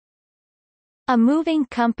A moving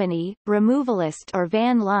company, removalist or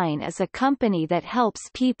van line is a company that helps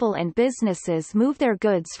people and businesses move their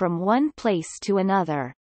goods from one place to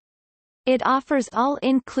another. It offers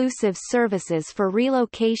all-inclusive services for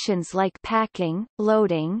relocations like packing,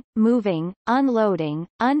 loading, moving, unloading,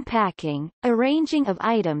 unpacking, arranging of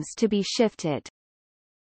items to be shifted.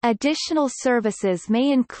 Additional services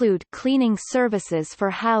may include cleaning services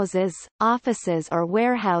for houses, offices or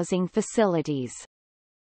warehousing facilities.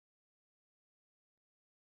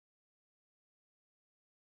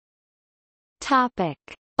 Topic.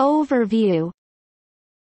 Overview.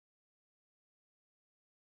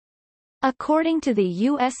 According to the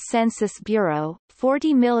U.S. Census Bureau,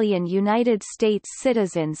 40 million United States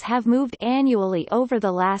citizens have moved annually over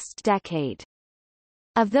the last decade.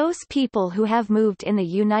 Of those people who have moved in the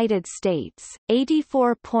United States,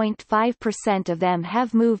 84.5% of them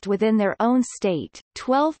have moved within their own state,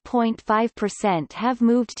 12.5% have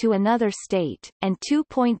moved to another state, and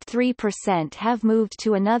 2.3% have moved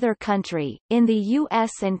to another country. In the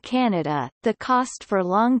US and Canada, the cost for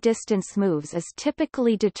long-distance moves is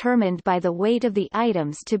typically determined by the weight of the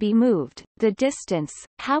items to be moved, the distance,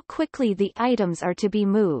 how quickly the items are to be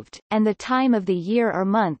moved, and the time of the year or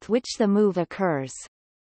month which the move occurs.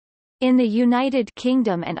 In the United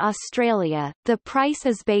Kingdom and Australia, the price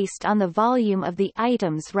is based on the volume of the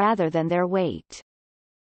items rather than their weight.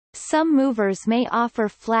 Some movers may offer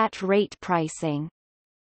flat rate pricing.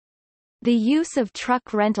 The use of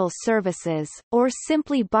truck rental services, or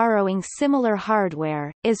simply borrowing similar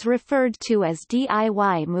hardware, is referred to as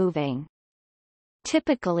DIY moving.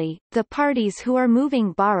 Typically, the parties who are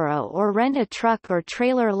moving borrow or rent a truck or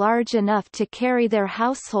trailer large enough to carry their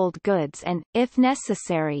household goods and, if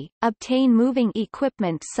necessary, obtain moving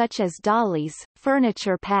equipment such as dollies,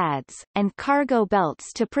 furniture pads, and cargo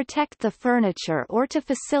belts to protect the furniture or to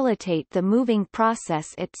facilitate the moving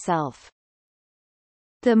process itself.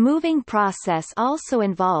 The moving process also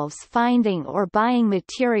involves finding or buying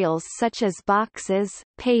materials such as boxes,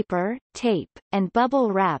 paper, tape, and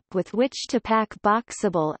bubble wrap with which to pack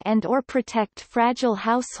boxable and/or protect fragile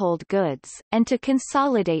household goods, and to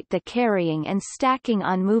consolidate the carrying and stacking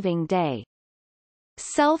on moving day.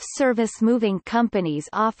 Self-service moving companies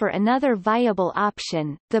offer another viable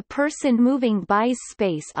option: the person moving buys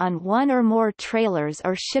space on one or more trailers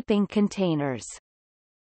or shipping containers.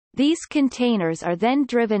 These containers are then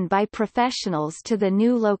driven by professionals to the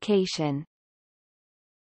new location.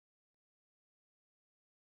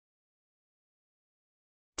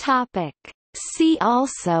 Topic. See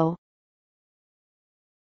also: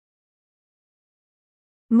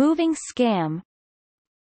 moving scam,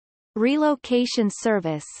 relocation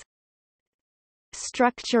service,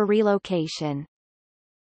 structure relocation.